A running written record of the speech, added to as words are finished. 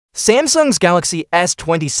Samsung's Galaxy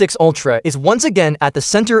S26 Ultra is once again at the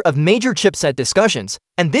center of major chipset discussions,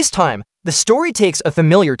 and this time, the story takes a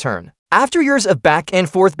familiar turn. After years of back and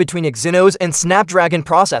forth between Exynos and Snapdragon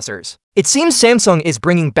processors, it seems Samsung is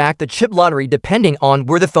bringing back the chip lottery depending on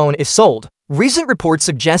where the phone is sold. Recent reports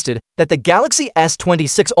suggested that the Galaxy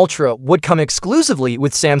S26 Ultra would come exclusively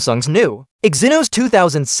with Samsung's new Exynos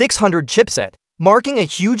 2600 chipset, marking a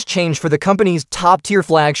huge change for the company's top-tier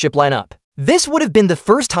flagship lineup. This would have been the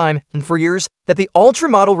first time in 4 years that the Ultra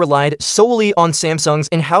model relied solely on Samsung's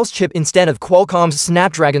in-house chip instead of Qualcomm's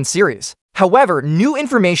Snapdragon series. However, new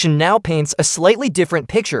information now paints a slightly different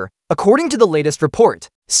picture. According to the latest report,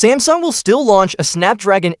 Samsung will still launch a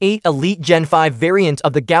Snapdragon 8 Elite Gen 5 variant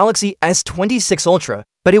of the Galaxy S26 Ultra,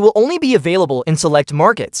 but it will only be available in select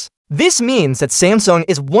markets. This means that Samsung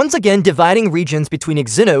is once again dividing regions between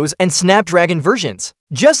Exynos and Snapdragon versions.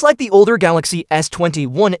 Just like the older Galaxy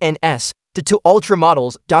S21 and S22 Ultra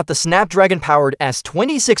models, the Snapdragon-powered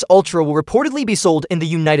S26 Ultra will reportedly be sold in the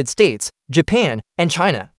United States, Japan, and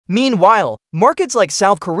China. Meanwhile, markets like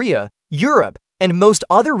South Korea, Europe, and most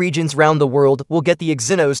other regions around the world will get the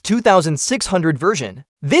Exynos 2600 version.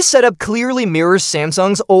 This setup clearly mirrors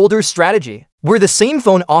Samsung's older strategy, where the same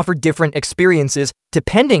phone offered different experiences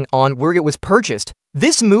depending on where it was purchased.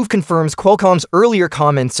 This move confirms Qualcomm's earlier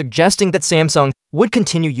comments suggesting that Samsung would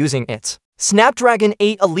continue using its Snapdragon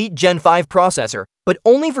 8 Elite Gen 5 processor, but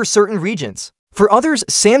only for certain regions. For others,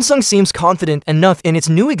 Samsung seems confident enough in its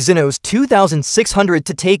new Exynos 2600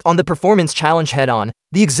 to take on the performance challenge head-on.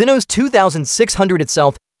 The Exynos 2600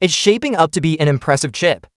 itself is shaping up to be an impressive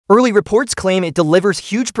chip. Early reports claim it delivers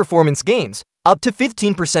huge performance gains, up to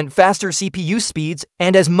 15% faster CPU speeds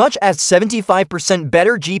and as much as 75%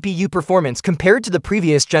 better GPU performance compared to the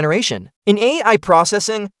previous generation. In AI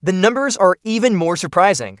processing, the numbers are even more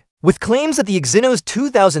surprising, with claims that the Exynos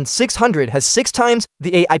 2600 has 6 times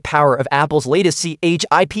the AI power of Apple's latest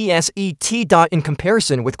chipset in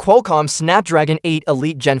comparison with Qualcomm's Snapdragon 8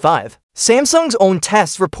 Elite Gen 5. Samsung's own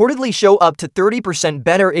tests reportedly show up to 30%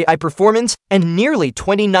 better AI performance and nearly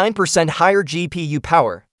 29% higher GPU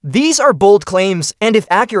power. These are bold claims, and if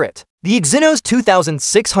accurate, the Exynos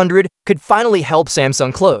 2600 could finally help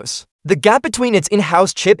Samsung close the gap between its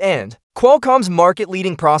in-house chip and Qualcomm's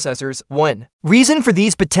market-leading processors. One reason for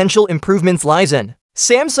these potential improvements lies in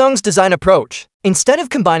Samsung's design approach. Instead of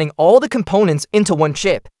combining all the components into one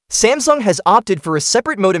chip, Samsung has opted for a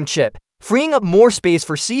separate modem chip, freeing up more space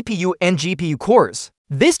for CPU and GPU cores.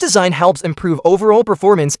 This design helps improve overall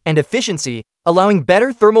performance and efficiency, allowing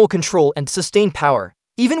better thermal control and sustained power.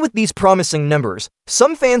 Even with these promising numbers,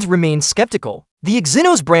 some fans remain skeptical. The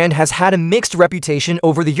Exynos brand has had a mixed reputation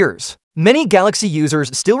over the years. Many Galaxy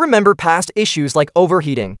users still remember past issues like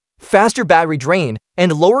overheating, faster battery drain,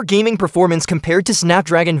 and lower gaming performance compared to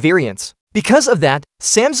Snapdragon variants. Because of that,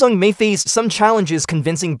 Samsung may face some challenges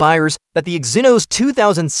convincing buyers that the Exynos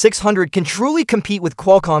 2600 can truly compete with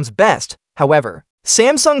Qualcomm's best. However,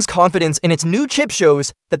 Samsung's confidence in its new chip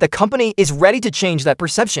shows that the company is ready to change that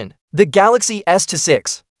perception. The Galaxy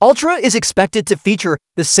S26 Ultra is expected to feature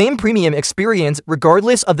the same premium experience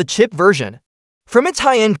regardless of the chip version. From its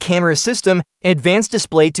high-end camera system, advanced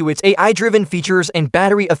display to its AI-driven features and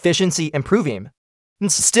battery efficiency improving.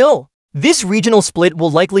 Still, this regional split will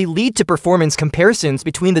likely lead to performance comparisons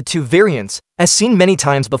between the two variants, as seen many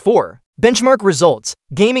times before. Benchmark results,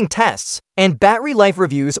 gaming tests, and battery life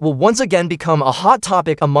reviews will once again become a hot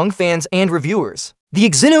topic among fans and reviewers. The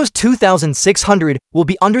Exynos 2600 will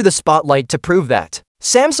be under the spotlight to prove that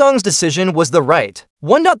Samsung's decision was the right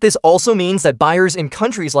one. This also means that buyers in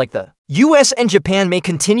countries like the US and Japan may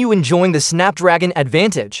continue enjoying the Snapdragon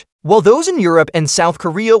advantage, while those in Europe and South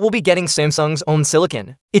Korea will be getting Samsung's own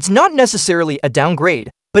silicon. It's not necessarily a downgrade,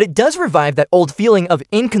 but it does revive that old feeling of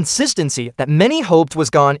inconsistency that many hoped was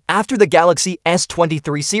gone after the Galaxy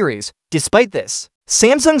S23 series. Despite this,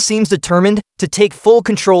 Samsung seems determined to take full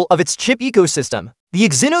control of its chip ecosystem. The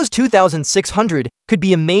Exynos 2600 could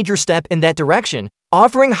be a major step in that direction,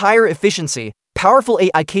 offering higher efficiency, powerful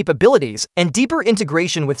AI capabilities, and deeper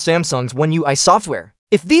integration with Samsung's One UI software.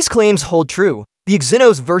 If these claims hold true, the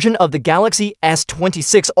Exynos version of the Galaxy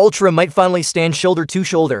S26 Ultra might finally stand shoulder to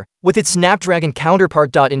shoulder with its Snapdragon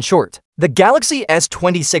counterpart. In short, the Galaxy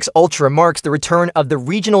S26 Ultra marks the return of the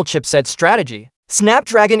regional chipset strategy.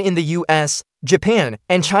 Snapdragon in the US, Japan,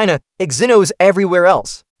 and China, Exynos everywhere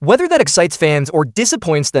else. Whether that excites fans or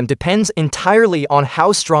disappoints them depends entirely on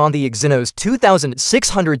how strong the Exynos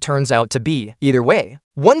 2600 turns out to be. Either way,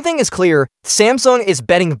 one thing is clear: Samsung is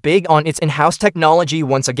betting big on its in-house technology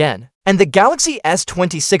once again. And the Galaxy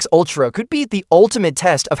S26 Ultra could be the ultimate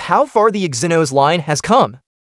test of how far the Exynos line has come.